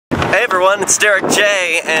Hey everyone, it's Derrick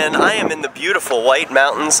J, and I am in the beautiful White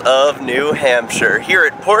Mountains of New Hampshire, here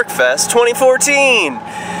at PorcFest 2014.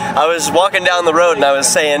 I was walking down the road and I was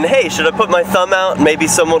saying, hey, should I put my thumb out? Maybe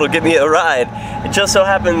someone will give me a ride. It just so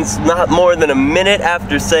happens not more than a minute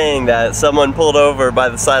after saying that, someone pulled over by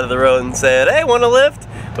the side of the road and said, hey, want a lift?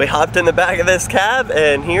 We hopped in the back of this cab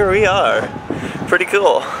and here we are. Pretty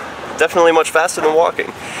cool. Definitely much faster than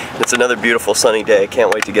walking. It's another beautiful sunny day.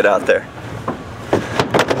 Can't wait to get out there.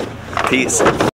 Peace.